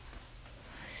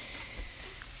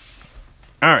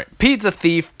All right, Pizza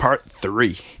Thief Part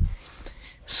 3.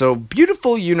 So,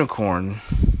 Beautiful Unicorn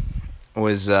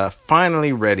was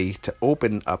finally ready to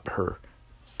open up her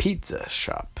pizza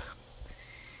shop.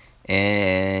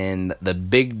 And the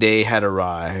big day had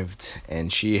arrived,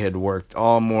 and she had worked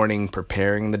all morning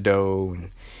preparing the dough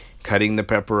and cutting the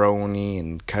pepperoni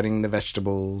and cutting the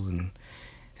vegetables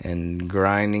and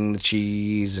grinding the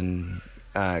cheese and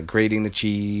grating the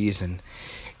cheese and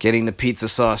getting the pizza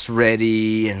sauce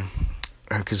ready. And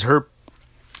because her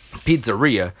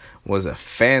pizzeria was a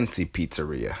fancy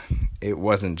pizzeria. It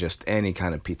wasn't just any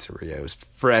kind of pizzeria. It was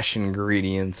fresh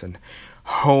ingredients and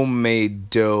homemade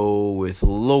dough with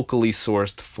locally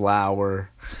sourced flour.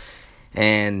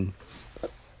 And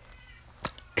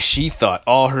she thought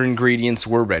all her ingredients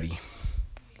were ready.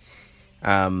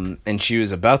 And she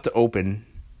was about to open,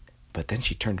 but then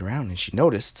she turned around and she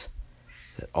noticed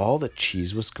that all the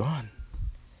cheese was gone.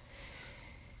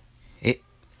 It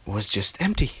was just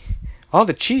empty. All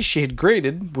the cheese she had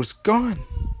grated was gone.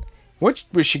 What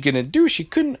was she going to do? She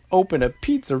couldn't open a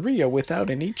pizzeria without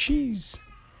any cheese.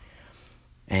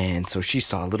 And so she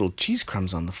saw little cheese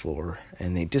crumbs on the floor,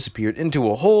 and they disappeared into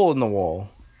a hole in the wall.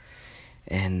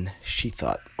 And she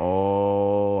thought,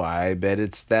 oh, I bet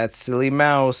it's that silly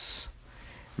mouse,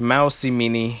 Mousy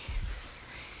Minnie,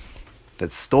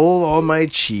 that stole all my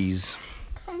cheese.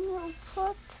 Can you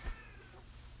put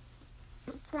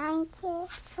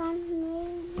blankets on me?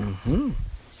 Mm-hmm.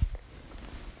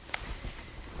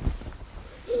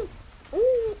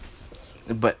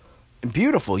 But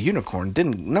Beautiful Unicorn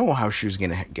didn't know how she was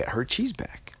going to get her cheese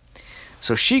back.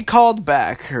 So she called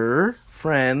back her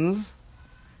friends,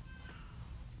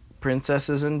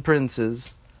 princesses and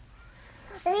princes.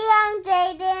 Liam,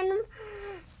 Jaden,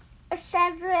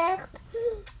 Cedric,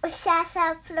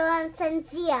 Sasha, Florence, and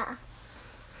Zia.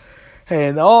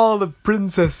 And all the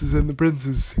princesses and the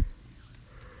princes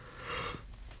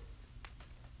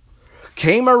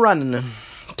came a-running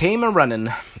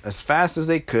as fast as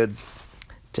they could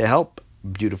to help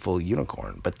Beautiful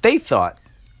Unicorn. But they thought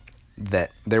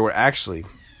that they were actually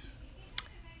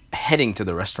heading to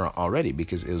the restaurant already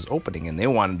because it was opening and they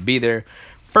wanted to be there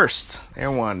first. They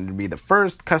wanted to be the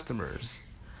first customers.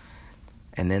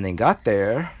 And then they got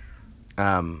there.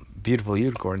 Beautiful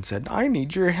Unicorn said, I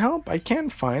need your help. I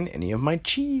can't find any of my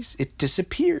cheese. It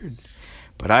disappeared.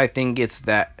 But I think it's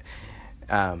that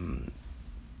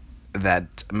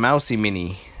Mousy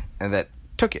Minnie that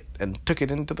took it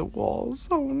into the walls.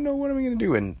 Oh no, what am I going to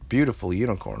do? And Beautiful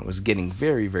Unicorn was getting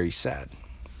very, very sad.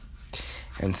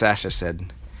 And Sasha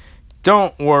said,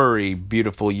 don't worry,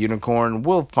 Beautiful Unicorn.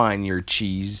 We'll find your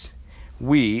cheese.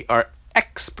 We are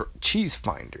expert cheese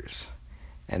finders.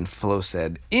 And Flo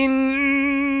said,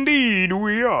 indeed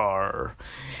we are.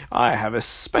 I have a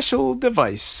special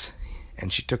device.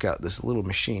 And she took out this little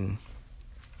machine.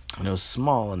 And it was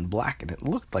small and black and it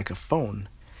looked like a phone.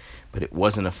 But it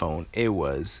wasn't a phone. It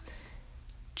was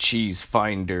Cheese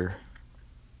Finder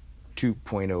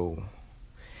 2.0.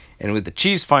 And with the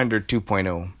Cheese Finder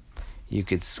 2.0, you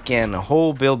could scan a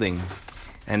whole building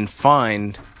and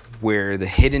find where the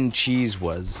hidden cheese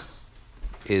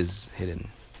is hidden.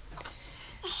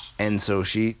 And so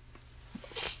she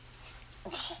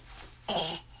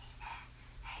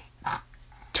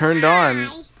turned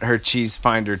on her Cheese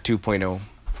Finder 2.0.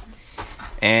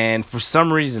 And for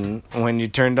some reason, when you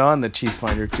turned on the Cheese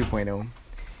Finder 2.0,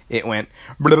 it went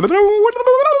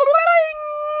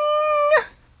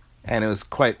and it was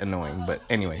quite annoying. But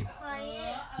anyway,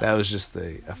 that was just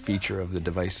a feature of the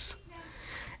device.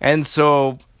 And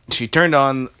so she turned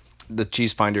on the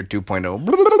Cheese Finder 2.0,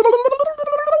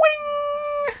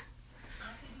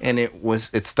 and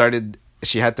it started.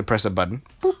 She had to press a button,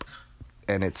 boop,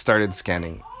 and it started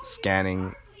scanning.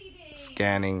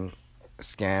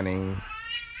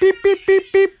 Beep, beep,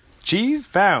 beep, beep. Cheese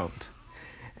found.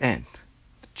 And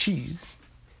the cheese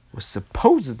was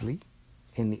supposedly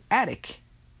in the attic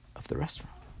of the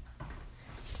restaurant.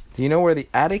 Do you know where the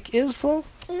attic is, Flo?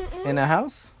 Mm-mm. In a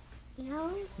house?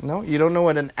 No. No? You don't know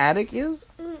what an attic is?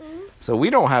 Mm-mm. So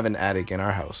we don't have an attic in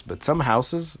our house, but some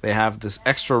houses, they have this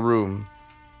extra room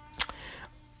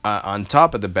on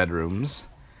top of the bedrooms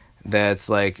that's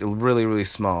like really, really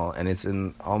small, and it's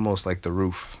in almost like the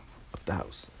roof of the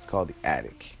house. It's called the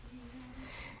attic.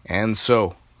 And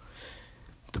so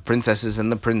the princesses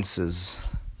and the princes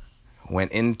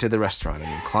went into the restaurant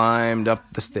and climbed up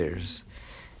the stairs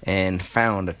and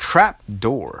found a trap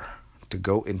door to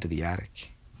go into the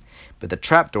attic. But the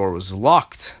trap door was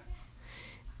locked.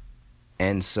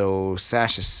 And so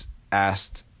Sasha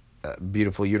asked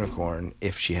Beautiful Unicorn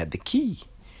if she had the key.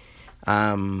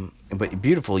 But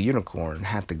Beautiful Unicorn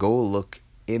had to go look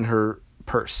in her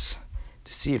purse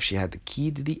to see if she had the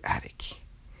key to the attic.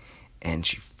 And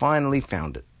she finally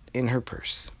found it in her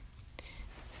purse.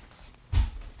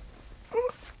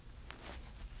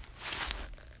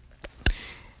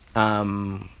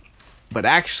 But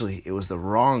actually, it was the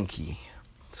wrong key.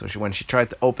 So when she tried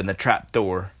to open the trap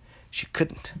door, she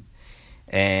couldn't.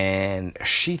 And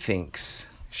she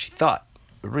thought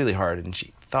really hard, and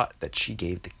she thought that she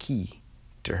gave the key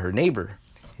to her neighbor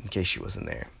in case she wasn't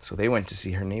there. So they went to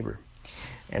see her neighbor.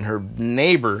 And her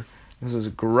neighbor, this was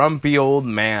a grumpy old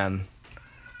man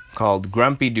called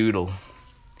Grumpy Doodle.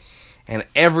 And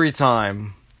every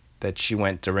time that she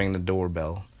went to ring the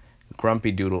doorbell,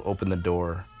 Grumpy Doodle opened the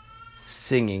door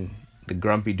singing the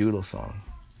Grumpy Doodle song.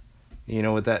 You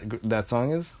know what that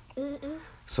song is? Mm-mm.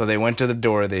 So they went to the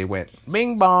door, they went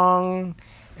bing bong,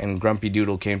 and Grumpy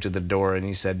Doodle came to the door and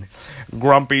he said,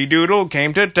 Grumpy Doodle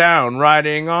came to town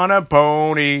riding on a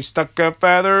pony, stuck a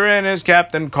feather in his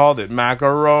cap and called it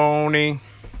macaroni.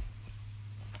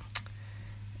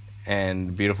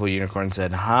 And Beautiful Unicorn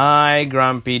said, Hi,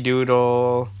 Grumpy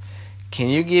Doodle. Can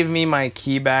you give me my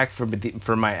key back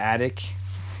for my attic?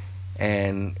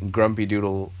 And Grumpy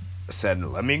Doodle said,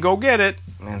 Let me go get it.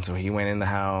 And so he went in the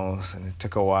house, and it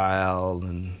took a while,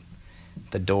 and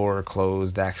the door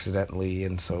closed accidentally.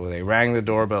 And so they rang the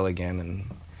doorbell again,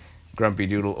 and Grumpy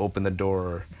Doodle opened the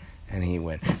door, and he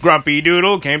went, Grumpy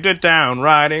Doodle came to town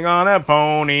riding on a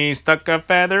pony, stuck a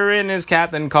feather in his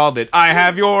cap and called it, I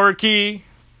have your key.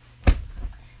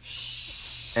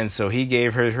 And so he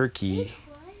gave her her key.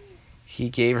 He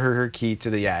gave her her key to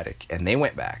the attic, and they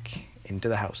went back into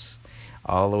the house,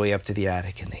 all the way up to the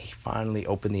attic, and they finally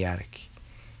opened the attic.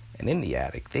 And in the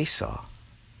attic, they saw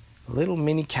little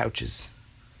mini couches,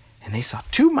 and they saw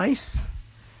 2 mice.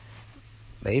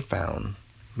 They found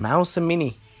Mousy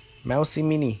Minnie,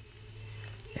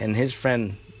 and his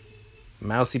friend,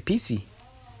 Mousy Piecey.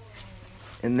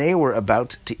 And they were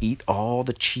about to eat all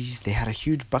the cheese. They had a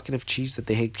huge bucket of cheese that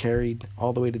they had carried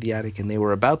all the way to the attic, and they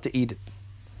were about to eat it.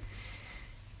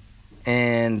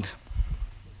 And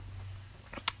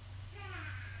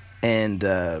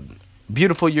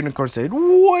Beautiful Unicorn said,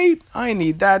 Wait, I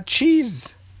need that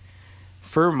cheese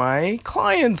for my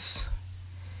clients.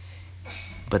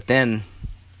 But then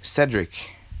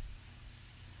Liam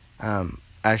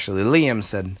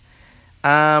said,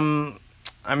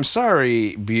 I'm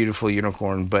sorry, Beautiful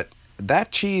Unicorn, but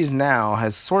that cheese now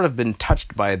has sort of been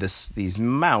touched by these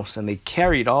mouse, and they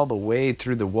carried all the way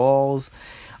through the walls.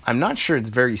 I'm not sure it's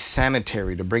very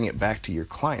sanitary to bring it back to your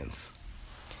clients.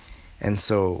 And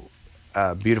so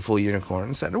Beautiful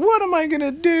Unicorn said, What am I going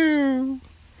to do?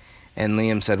 And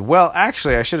Liam said, Well,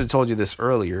 actually, I should have told you this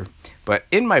earlier, but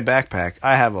in my backpack,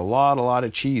 I have a lot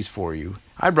of cheese for you.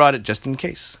 I brought it just in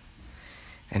case.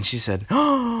 And she said,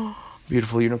 Oh,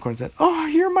 Beautiful Unicorn said, Oh,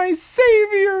 you're my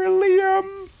savior,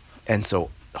 Liam. And so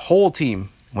the whole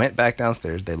team went back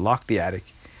downstairs. They locked the attic.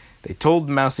 They told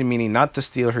Mousy Minnie not to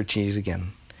steal her cheese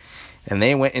again. And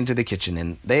they went into the kitchen,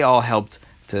 and they all helped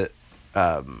to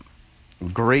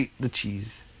grate the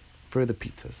cheese for the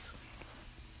pizzas.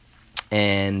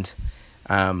 And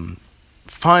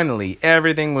finally,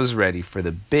 everything was ready for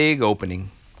the big opening.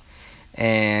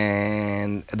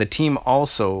 And the team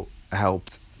also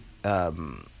helped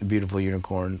Beautiful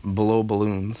Unicorn blow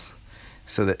balloons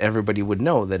so that everybody would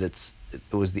know that it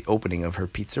was the opening of her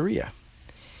pizzeria.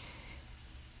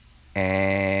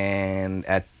 And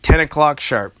at 10 o'clock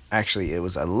sharp, actually it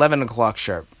was 11 o'clock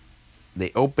sharp,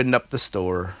 they opened up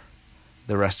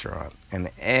the restaurant,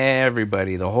 and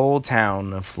everybody, the whole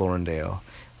town of Florendale,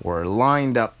 were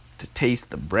lined up to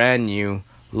taste the brand new,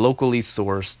 locally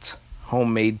sourced,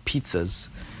 homemade pizzas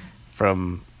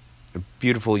from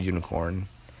Beautiful Unicorn.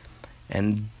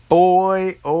 And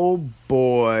boy, oh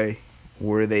boy,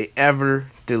 were they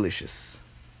ever delicious.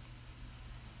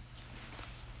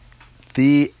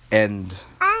 The end.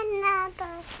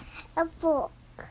 Another book.